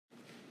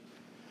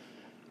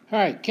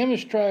Alright,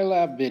 chemistry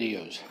lab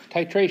videos,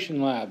 titration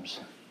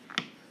labs.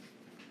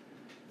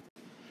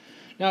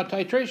 Now,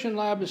 titration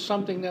lab is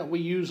something that we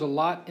use a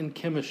lot in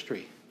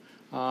chemistry.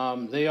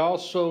 They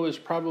also is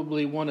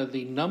probably one of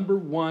the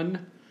 #1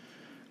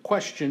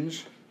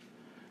 questions,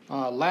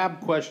 lab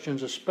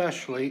questions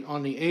especially,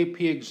 on the AP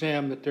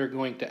exam that they're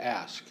going to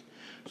ask.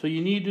 So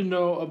you need to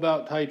know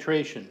about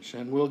titrations,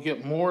 and we'll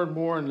get more and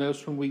more in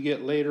this when we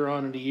get later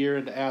on in the year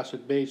into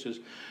acid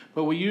bases.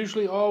 But we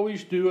usually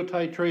always do a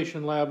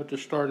titration lab at the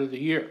start of the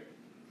year.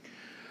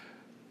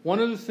 One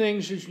of the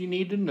things is you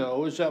need to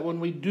know is that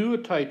when we do a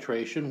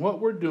titration, what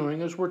we're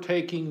doing is we're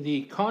taking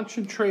the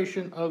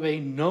concentration of a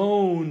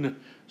known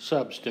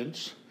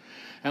substance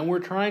and we're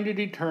trying to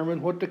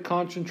determine what the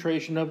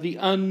concentration of the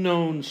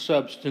unknown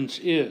substance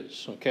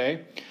is,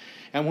 okay?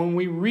 And when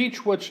we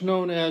reach what's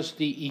known as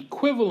the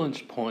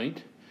equivalence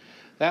point,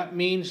 that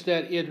means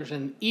that it is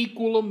an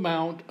equal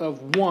amount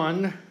of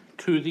one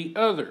to the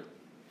other.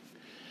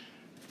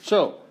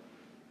 So,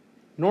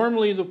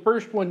 normally the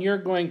first one you're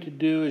going to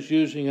do is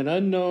using an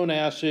unknown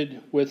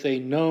acid with a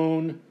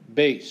known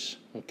base,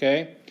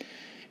 okay?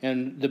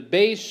 And the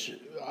base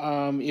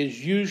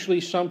is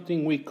usually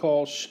something we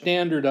call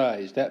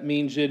standardized. That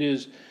means it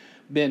has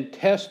been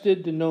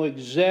tested to know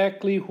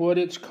exactly what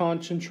its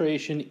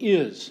concentration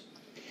is.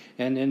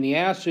 And in the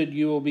acid,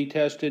 you will be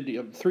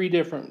tested 3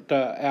 different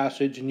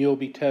acids, and you'll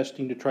be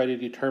testing to try to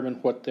determine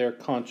what their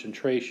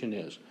concentration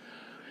is.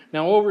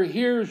 Now over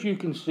here, as you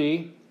can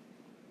see,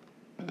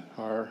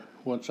 or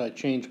once I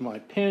change my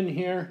pen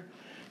here,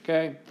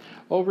 okay,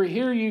 over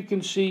here you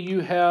can see you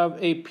have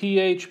a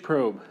pH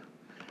probe,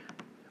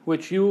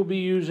 which you will be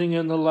using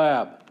in the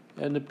lab.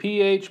 And the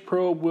pH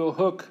probe will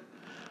hook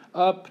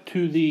up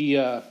to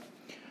the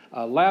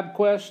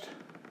LabQuest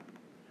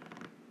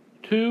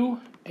 2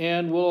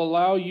 and will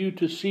allow you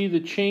to see the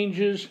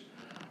changes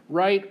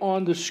right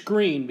on the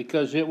screen,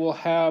 because it will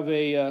have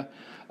a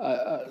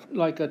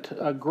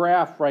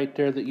graph right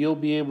there that you'll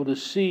be able to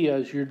see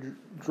as you're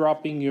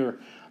dropping your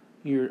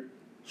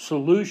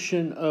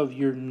solution of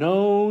your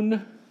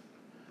known,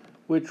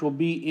 which will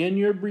be in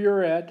your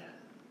burette.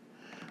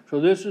 So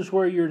this is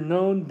where your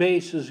known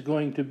base is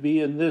going to be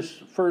in this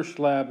first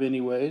lab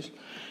anyways.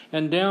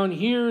 And down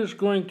here is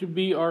going to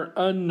be our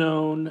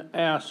unknown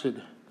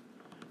acid.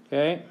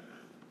 Okay?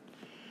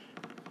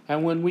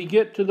 And when we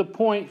get to the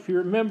point, if you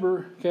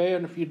remember, okay,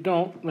 and if you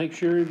don't, make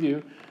sure you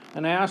review,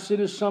 an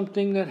acid is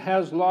something that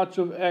has lots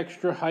of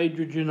extra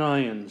hydrogen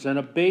ions, and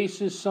a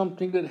base is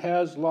something that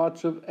has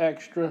lots of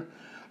extra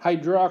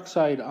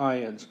hydroxide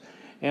ions.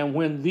 And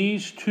when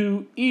these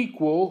two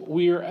equal,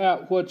 we are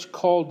at what's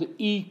called the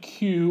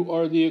EQ,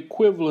 or the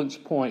equivalence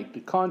point. The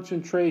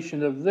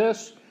concentration of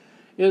this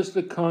is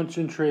the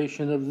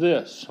concentration of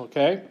this,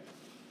 okay?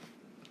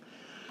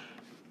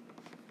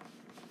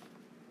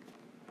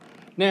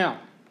 Now,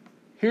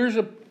 here's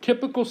a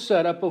typical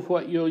setup of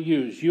what you'll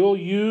use. You'll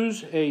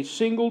use a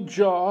single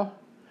jaw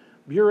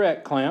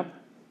burette clamp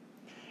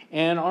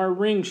and our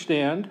ring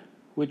stand,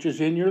 which is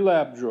in your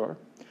lab drawer.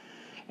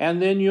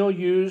 And then you'll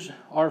use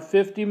our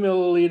 50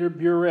 milliliter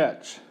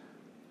burettes.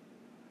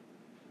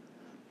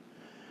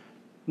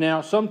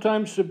 Now,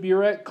 sometimes the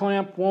burette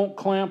clamp won't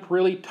clamp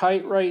really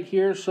tight right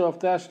here, so if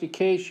that's the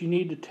case, you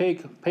need to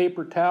take a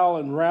paper towel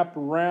and wrap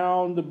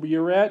around the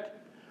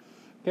burette,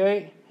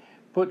 okay?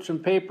 Put some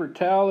paper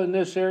towel in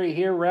this area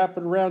here, wrap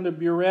it around the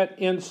burette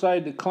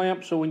inside the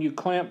clamp, so when you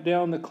clamp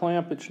down the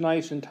clamp, it's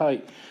nice and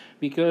tight.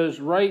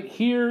 Because right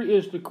here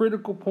is the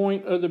critical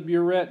point of the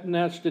burette, and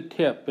that's the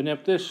tip. And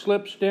if this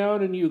slips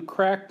down and you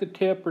crack the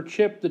tip or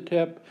chip the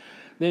tip,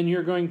 then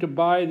you're going to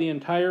buy the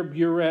entire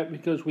burette,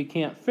 because we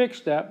can't fix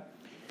that.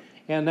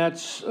 And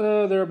that's,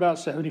 they're about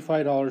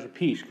 $75 a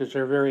piece, because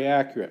they're very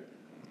accurate.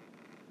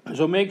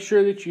 So make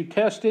sure that you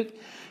test it.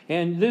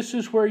 And this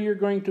is where you're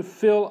going to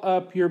fill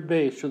up your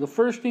base. So the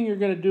first thing you're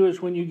going to do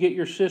is, when you get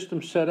your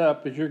system set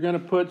up, is you're going to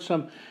put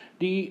some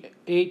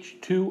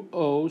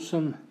DH2O,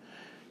 some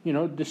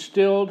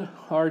distilled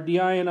or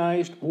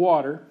deionized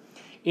water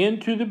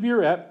into the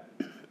burette,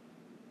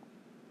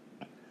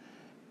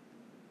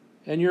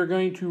 and you're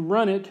going to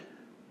run it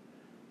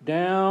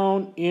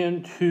down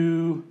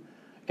into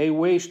a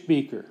waste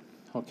beaker,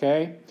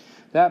 okay?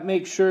 That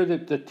makes sure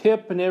that the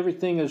tip and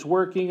everything is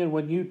working, and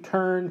when you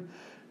turn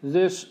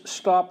this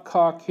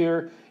stopcock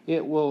here,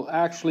 it will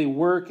actually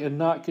work and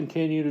not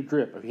continue to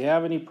drip. If you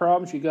have any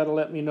problems, you got to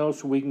let me know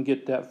so we can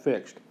get that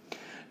fixed.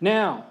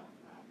 Now,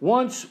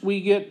 once we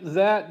get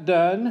that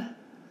done,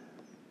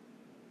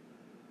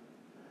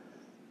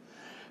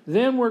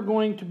 then we're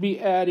going to be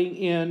adding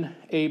in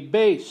a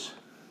base.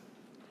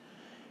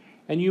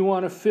 And you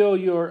want to fill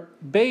your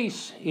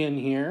base in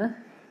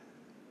here,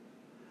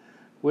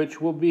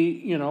 which will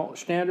be,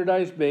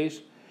 standardized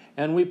base.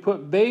 And we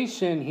put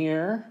base in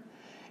here,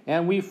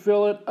 and we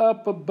fill it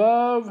up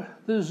above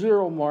the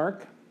 0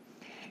 mark,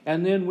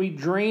 and then we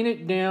drain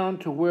it down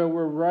to where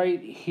we're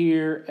right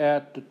here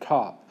at the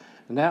top.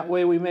 And that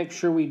way we make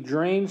sure we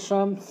drain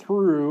some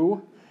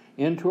through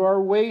into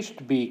our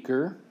waste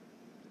beaker,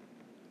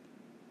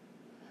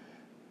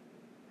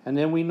 And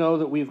then we know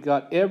that we've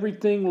got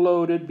everything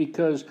loaded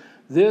because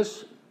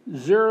this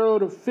 0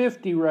 to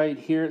 50 right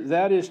here,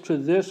 that is to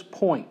this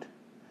point.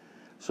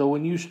 So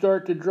when you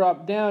start to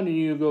drop down and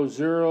you go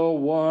 0,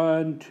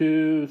 1,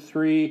 2,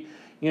 3,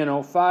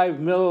 5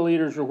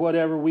 milliliters or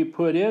whatever we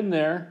put in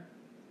there,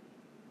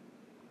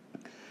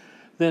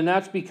 then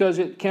that's because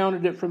it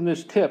counted it from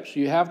this tip. So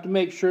you have to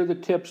make sure the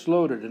tip's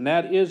loaded. And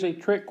that is a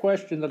trick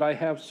question that I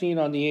have seen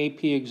on the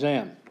AP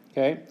exam.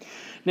 Okay.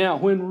 Now,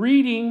 when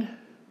reading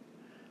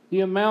the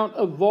amount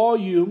of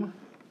volume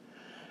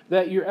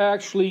that you're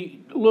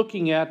actually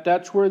looking at,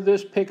 that's where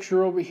this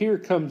picture over here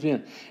comes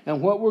in. And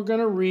what we're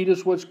going to read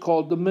is what's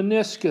called the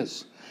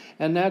meniscus.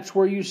 And that's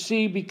where you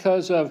see,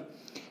 because of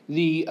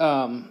the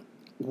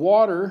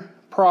water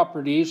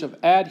properties of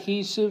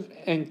adhesive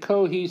and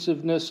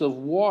cohesiveness of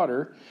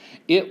water,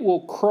 it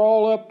will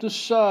crawl up the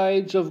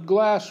sides of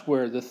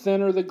glassware. The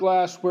thinner the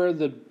glassware,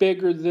 the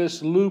bigger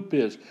this loop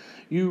is.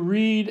 You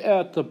read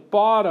at the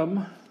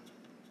bottom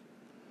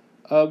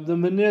of the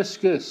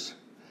meniscus,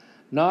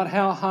 not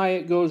how high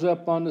it goes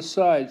up on the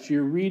sides.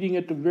 You're reading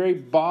at the very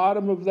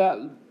bottom of that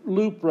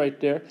loop right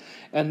there,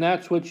 and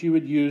that's what you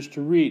would use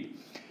to read.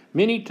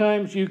 Many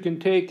times you can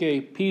take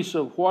a piece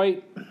of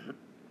white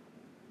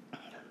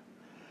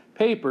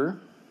paper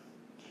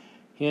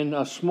in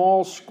a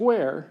small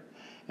square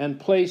and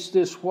place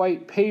this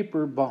white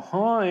paper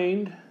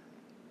behind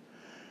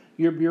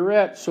your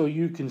burette so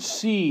you can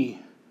see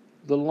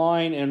the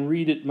line and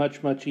read it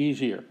much, much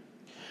easier.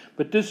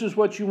 But this is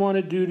what you want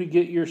to do to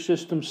get your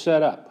system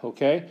set up,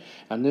 okay?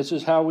 And this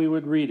is how we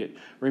would read it.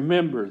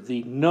 Remember,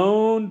 the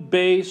known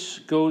base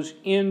goes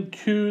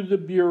into the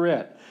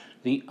burette.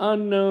 The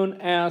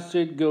unknown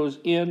acid goes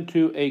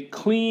into a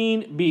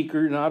clean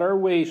beaker, not our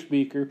waste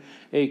beaker,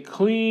 a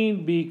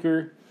clean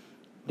beaker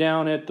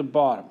down at the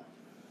bottom.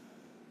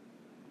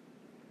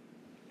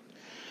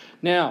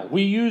 Now,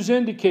 we use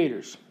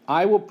indicators.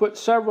 I will put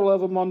several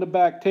of them on the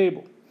back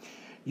table.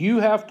 You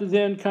have to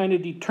then kind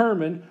of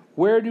determine,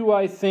 where do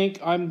I think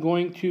I'm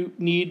going to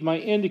need my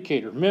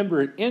indicator? Remember,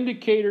 an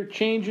indicator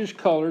changes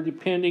color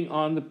depending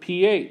on the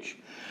pH.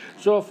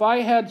 So if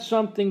I had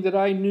something that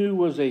I knew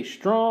was a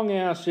strong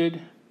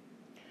acid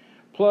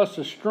plus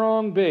a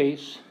strong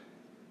base,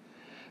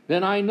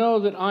 then I know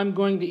that I'm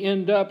going to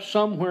end up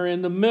somewhere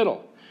in the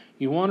middle.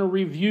 You want to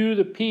review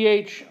the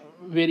pH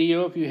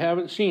video if you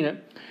haven't seen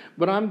it,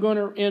 but I'm going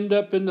to end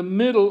up in the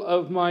middle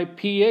of my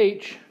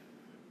pH,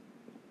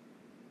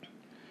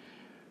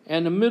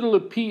 and the middle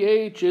of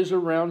pH is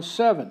around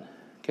 7,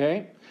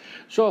 okay?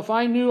 So if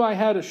I knew I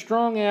had a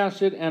strong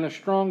acid and a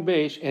strong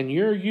base, and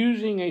you're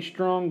using a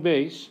strong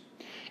base,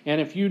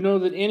 and if you know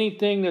that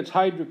anything that's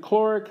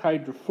hydrochloric,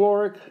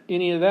 hydrofluoric,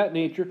 any of that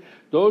nature,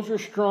 those are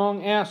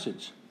strong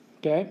acids,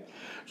 okay?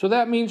 So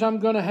that means I'm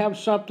going to have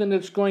something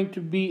that's going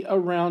to be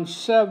around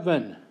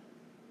 7.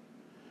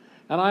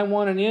 And I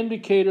want an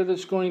indicator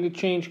that's going to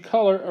change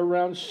color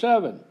around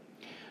 7.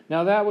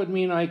 Now that would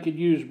mean I could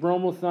use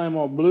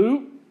bromothymol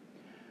blue,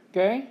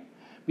 okay?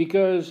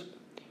 Because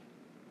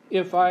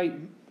if I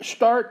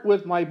start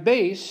with my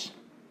base,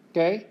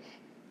 okay,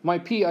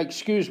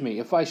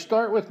 if I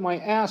start with my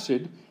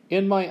acid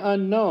in my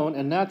unknown,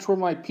 and that's where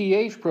my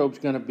pH probe's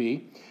going to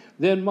be,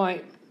 then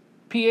my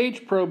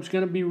pH probe's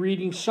going to be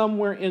reading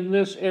somewhere in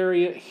this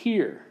area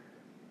here.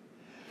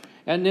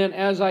 And then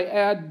as I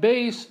add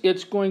base,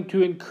 it's going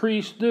to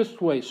increase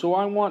this way. So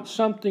I want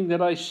something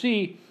that I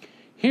see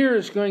here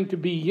is going to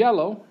be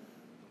yellow.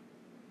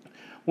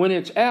 When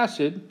it's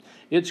acid,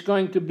 it's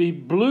going to be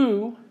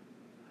blue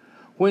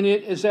when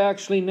it is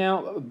actually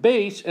now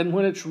base. And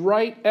when it's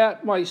right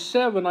at my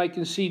 7, I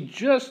can see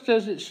just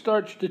as it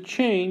starts to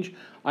change,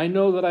 I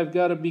know that I've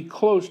got to be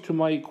close to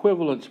my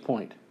equivalence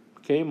point,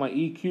 okay, my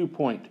EQ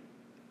point.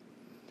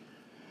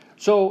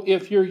 So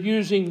if you're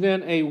using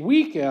then a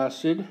weak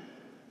acid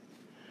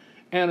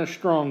and a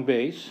strong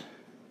base,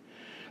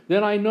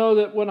 then I know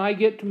that when I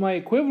get to my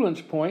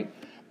equivalence point,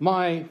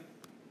 my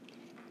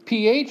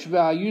pH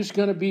value is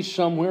going to be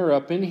somewhere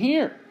up in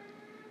here.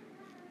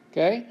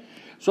 Okay?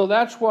 So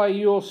that's why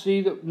you'll see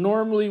that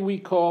normally we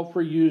call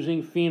for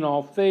using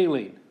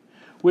phenolphthalein,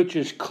 which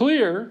is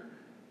clear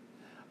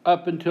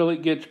up until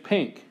it gets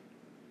pink.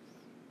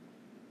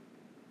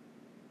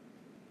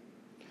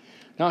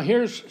 Now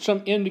here's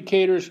some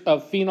indicators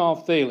of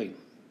phenolphthalein.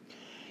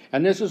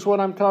 And this is what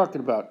I'm talking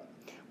about.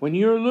 When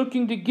you're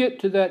looking to get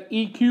to that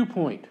EQ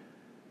point,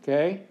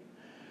 okay,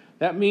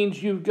 that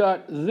means you've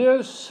got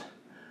this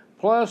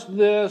plus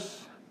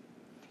this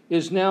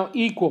is now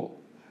equal.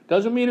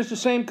 Doesn't mean it's the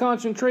same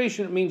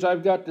concentration. It means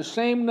I've got the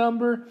same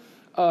number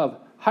of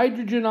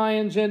hydrogen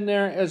ions in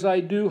there as I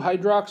do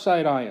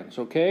hydroxide ions,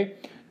 okay?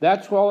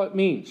 That's all it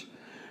means.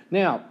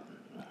 Now,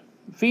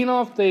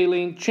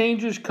 phenolphthalein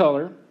changes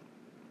color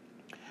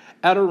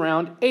at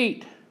around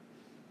 8.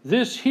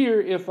 This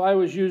here, if I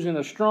was using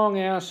a strong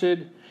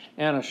acid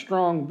and a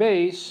strong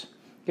base,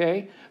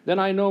 okay, then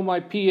I know my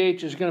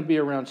pH is going to be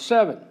around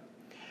 7.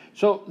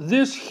 So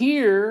this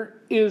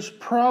here is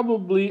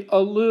probably a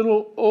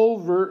little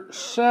over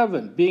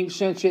 7, being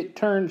since it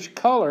turns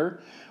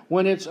color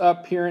when it's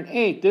up here in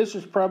 8. This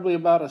is probably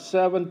about a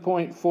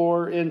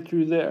 7.4 in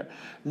through there.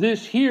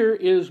 This here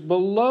is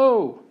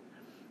below,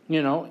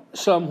 you know,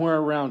 somewhere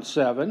around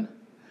 7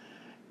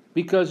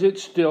 because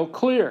it's still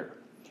clear.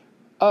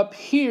 Up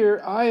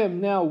here, I am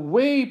now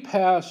way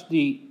past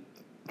the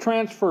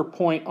transfer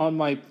point on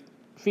my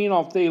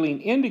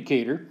phenolphthalein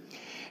indicator,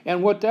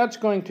 and what that's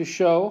going to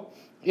show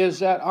is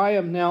that I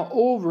am now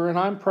over, and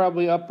I'm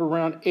probably up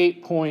around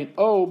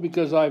 8.0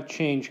 because I've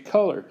changed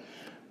color.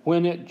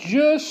 When it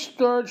just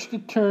starts to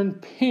turn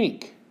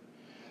pink,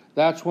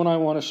 that's when I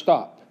want to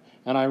stop.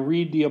 And I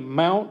read the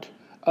amount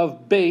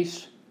of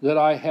base that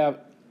I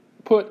have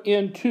put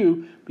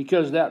into,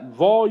 because that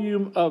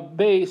volume of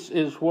base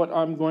is what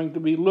I'm going to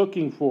be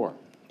looking for.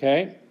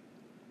 Okay?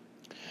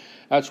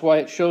 That's why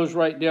it shows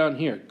right down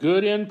here.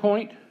 Good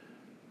endpoint.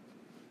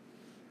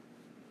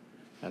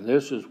 And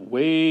this is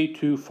way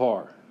too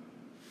far.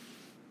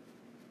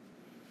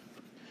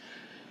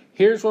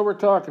 Here's what we're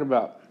talking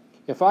about.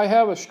 If I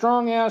have a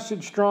strong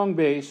acid, strong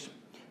base,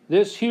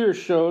 this here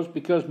shows,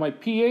 because my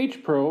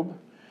pH probe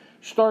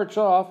starts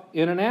off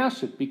in an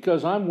acid,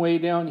 because I'm way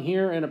down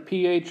here in a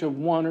pH of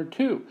 1 or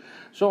 2.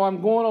 So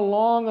I'm going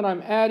along and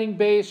I'm adding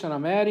base and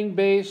I'm adding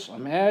base.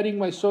 I'm adding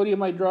my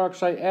sodium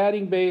hydroxide,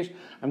 adding base.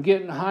 I'm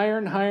getting higher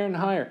and higher and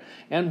higher.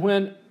 And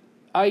when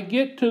I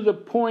get to the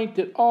point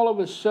that all of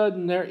a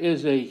sudden there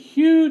is a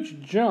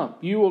huge jump,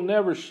 you will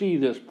never see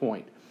this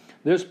point.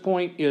 This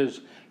point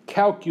is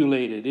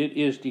calculated. It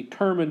is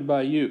determined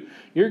by you.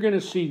 You're going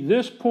to see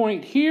this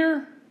point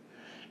here,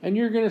 and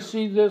you're going to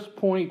see this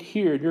point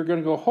here. You're going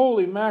to go,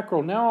 holy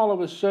mackerel, now all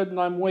of a sudden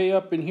I'm way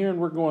up in here and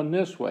we're going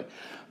this way.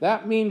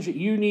 That means that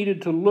you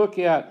needed to look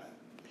at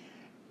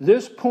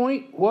this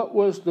point, what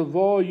was the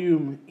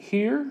volume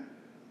here,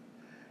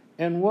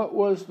 and what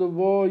was the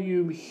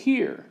volume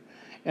here.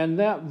 And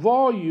that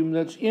volume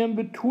that's in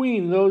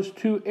between those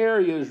two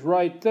areas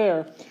right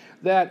there,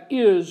 that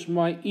is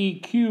my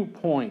EQ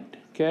point,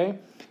 okay?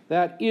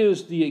 That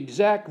is the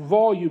exact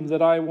volume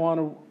that I want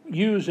to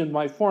use in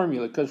my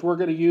formula, because we're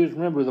going to use,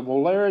 remember, the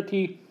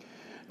molarity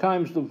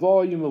times the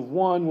volume of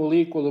one will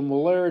equal the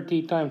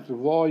molarity times the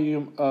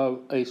volume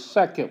of a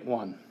second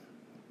one.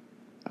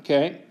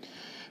 Okay?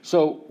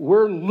 So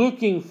we're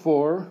looking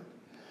for,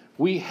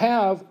 we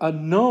have a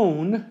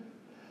known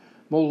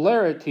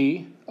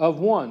molarity of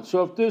 1.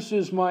 So if this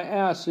is my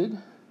acid,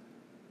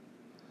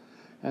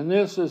 and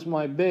this is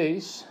my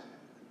base,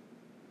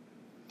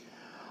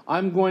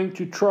 I'm going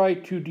to try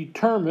to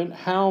determine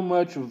how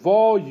much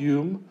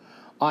volume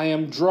I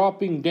am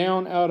dropping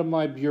down out of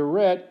my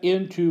burette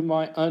into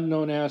my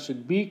unknown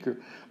acid beaker.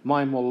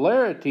 My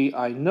molarity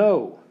I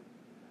know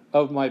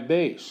of my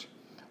base.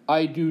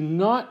 I do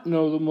not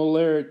know the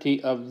molarity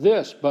of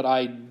this, but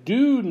I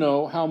do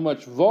know how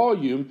much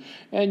volume,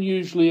 and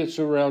usually it's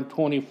around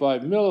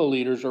 25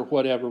 milliliters or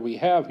whatever we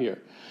have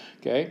here.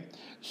 Okay,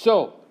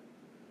 so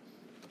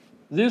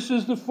this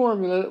is the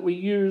formula that we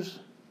use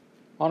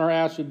on our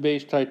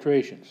acid-base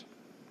titrations.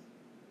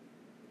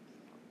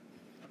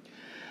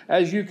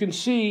 As you can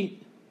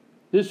see,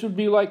 this would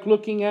be like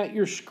looking at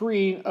your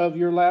screen of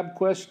your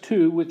LabQuest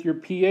 2 with your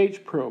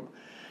pH probe.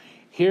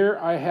 Here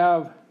I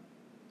have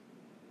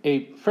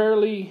a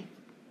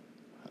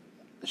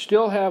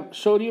still have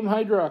sodium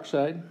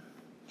hydroxide,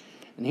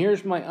 and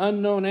here's my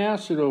unknown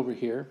acid over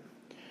here.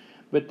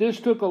 But this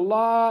took a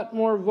lot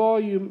more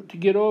volume to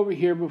get over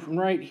here, but from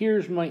right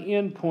here's my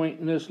end point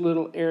in this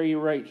little area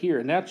right here.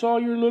 And that's all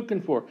you're looking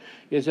for,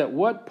 is at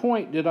what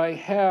point did I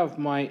have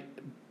my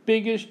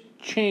biggest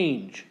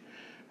change,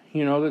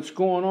 you know, that's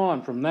going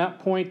on from that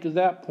point to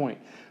that point.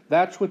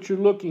 That's what you're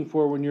looking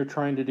for when you're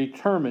trying to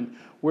determine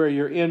where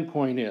your end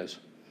point is.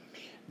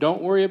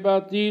 Don't worry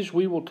about these.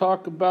 We will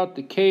talk about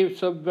the K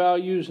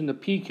subvalues and the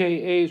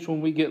pKa's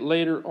when we get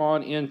later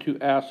on into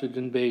acids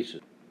and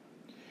bases.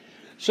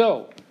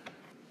 So,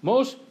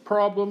 most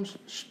problems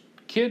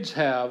kids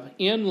have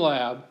in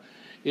lab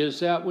is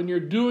that when you're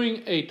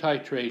doing a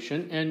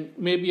titration, and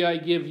maybe I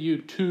give you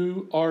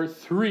 2 or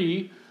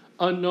 3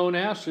 unknown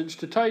acids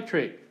to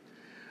titrate.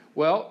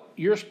 Well,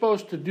 you're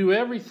supposed to do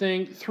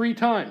everything 3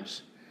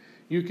 times.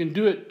 You can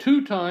do it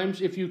 2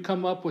 times if you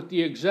come up with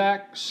the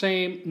exact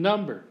same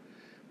number.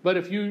 But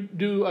if you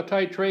do a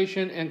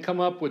titration and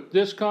come up with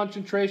this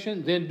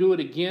concentration, then do it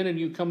again and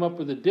you come up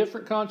with a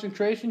different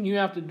concentration, you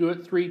have to do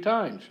it 3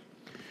 times.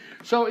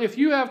 So if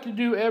you have to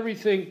do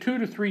everything 2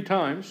 to 3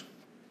 times,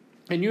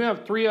 and you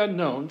have 3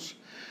 unknowns,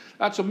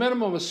 that's a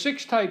minimum of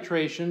 6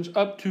 titrations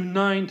up to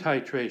 9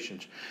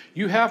 titrations.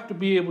 You have to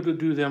be able to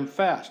do them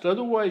fast.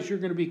 Otherwise, you're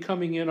going to be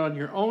coming in on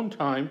your own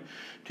time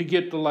to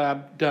get the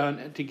lab done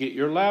and to get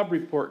your lab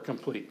report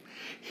complete.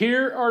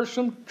 Here are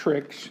some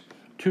tricks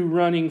to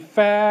running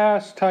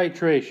fast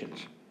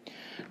titrations.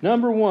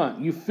 Number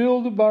 1, you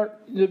fill the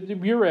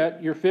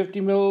burette, your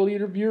 50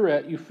 milliliter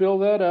burette, you fill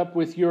that up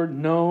with your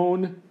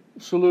known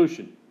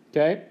solution,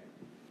 okay?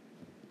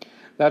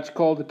 That's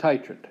called a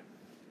titrant.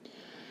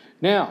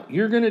 Now,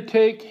 you're going to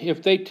take,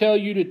 if they tell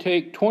you to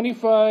take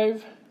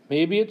 25,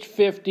 maybe it's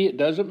 50, it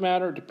doesn't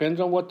matter, it depends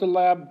on what the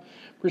lab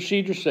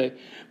procedures say.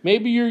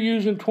 Maybe you're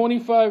using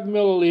 25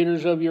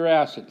 milliliters of your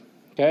acid,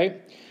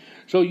 okay?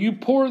 So you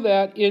pour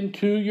that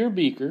into your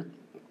beaker.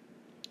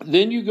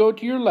 Then you go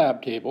to your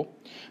lab table.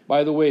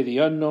 By the way, the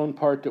unknown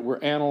part that we're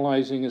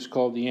analyzing is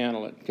called the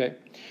analyte, okay?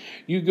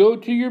 You go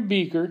to your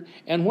beaker,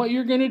 and what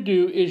you're going to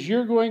do is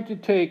you're going to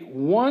take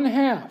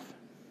 1/2,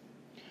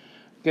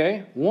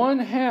 okay?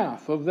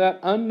 1/2 of that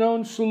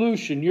unknown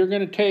solution you're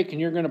going to take and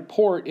you're going to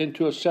pour it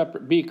into a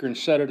separate beaker and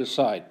set it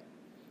aside,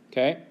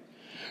 okay?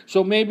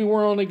 So maybe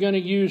we're only going to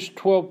use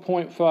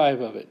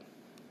 12.5 of it,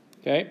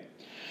 okay?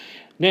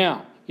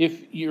 Now,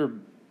 if your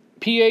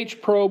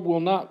pH probe will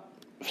not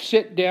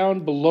sit down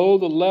below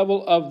the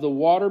level of the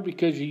water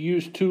because you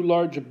use too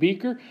large a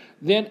beaker,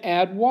 then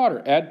add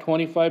water. Add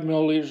 25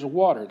 milliliters of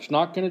water. It's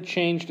not going to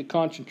change the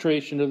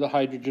concentration of the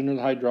hydrogen or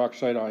the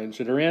hydroxide ions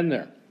that are in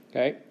there,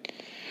 okay?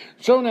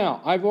 So now,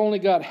 I've only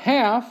got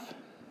 1/2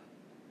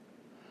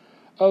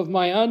 of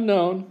my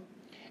unknown,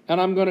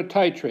 and I'm going to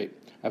titrate.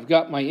 I've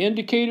got my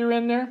indicator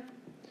in there,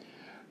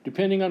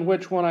 depending on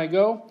which one I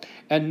go,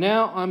 and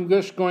now I'm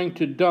just going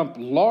to dump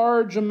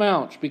large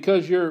amounts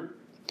because your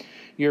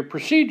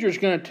procedure is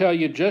going to tell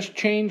you just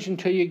change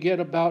until you get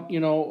about,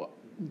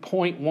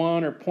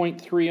 0.1 or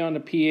 0.3 on the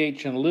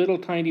pH and little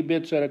tiny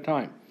bits at a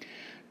time.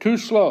 Too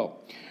slow.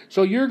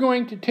 So you're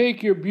going to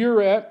take your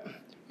burette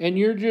and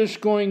you're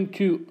just going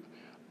to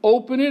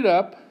open it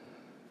up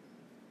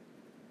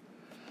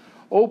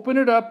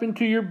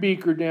into your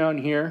beaker down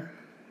here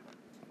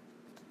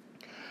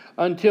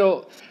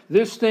until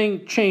this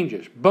thing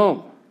changes.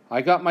 Boom,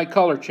 I got my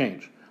color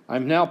change.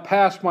 I'm now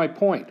past my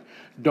point.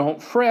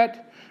 Don't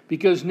fret,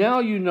 because now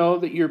you know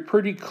that you're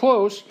pretty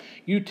close.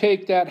 You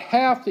take that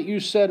 1/2 that you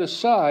set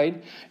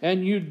aside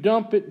and you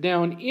dump it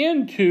down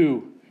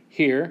into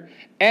here,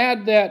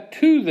 add that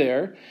to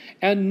there,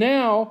 and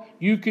now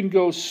you can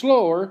go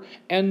slower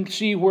and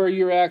see where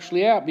you're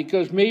actually at,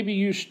 because maybe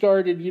you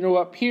started,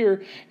 up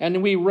here,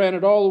 and we ran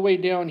it all the way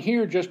down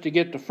here just to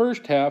get the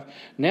first 1/2.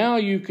 Now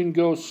you can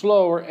go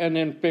slower and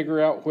then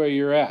figure out where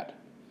you're at.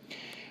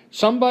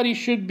 Somebody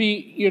should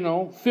be,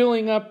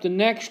 filling up the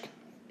next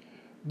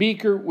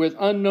beaker with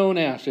unknown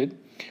acid.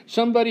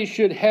 Somebody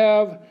should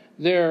have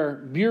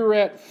their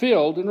burette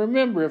filled. And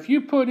remember, if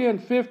you put in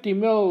 50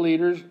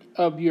 milliliters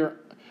of your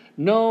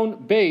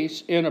known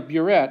base in a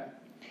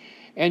burette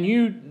and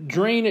you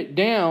drain it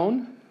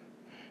down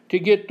to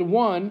get to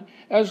 1,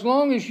 as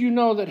long as you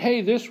know that, hey,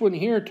 this one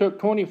here took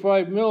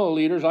 25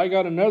 milliliters, I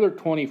got another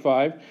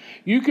 25,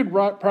 you could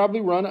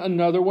probably run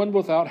another one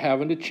without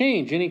having to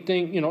change.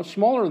 Anything,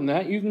 smaller than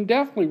that, you can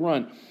definitely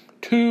run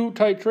 2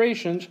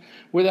 titrations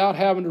without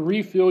having to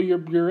refill your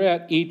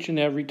burette each and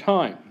every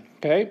time,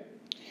 okay?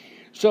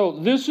 So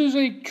this is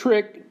a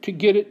trick to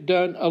get it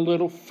done a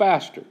little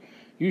faster.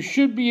 You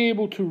should be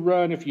able to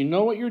run, if you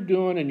know what you're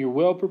doing and you're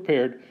well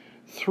prepared,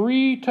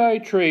 3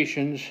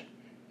 titrations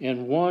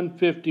in one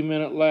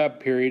 50-minute lab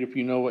period if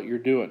you know what you're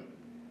doing.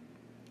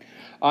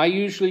 I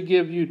usually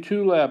give you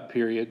 2 lab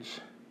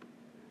periods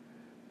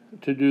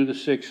to do the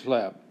 6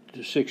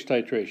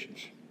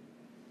 titrations.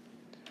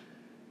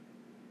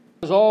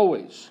 As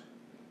always,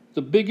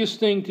 the biggest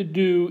thing to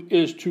do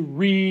is to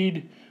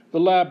read the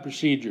lab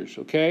procedures,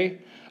 okay?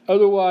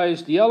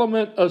 Otherwise, the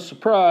element of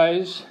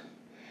surprise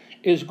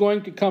is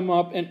going to come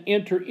up and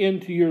enter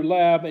into your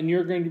lab, and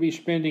you're going to be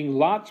spending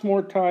lots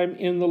more time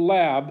in the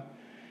lab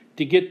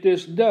to get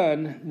this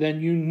done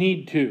than you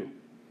need to.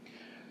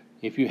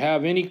 If you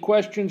have any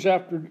questions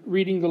after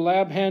reading the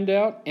lab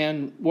handout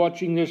and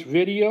watching this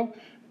video,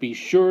 be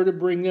sure to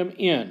bring them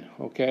in,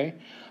 okay?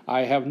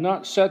 I have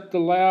not set the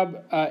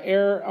lab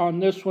error on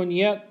this one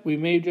yet. We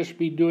may just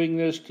be doing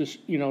this to,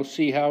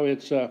 see how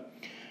it's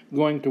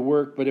going to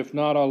work, but if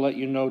not, I'll let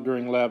you know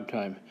during lab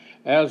time.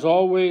 As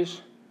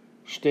always,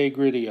 stay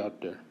gritty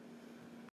out there.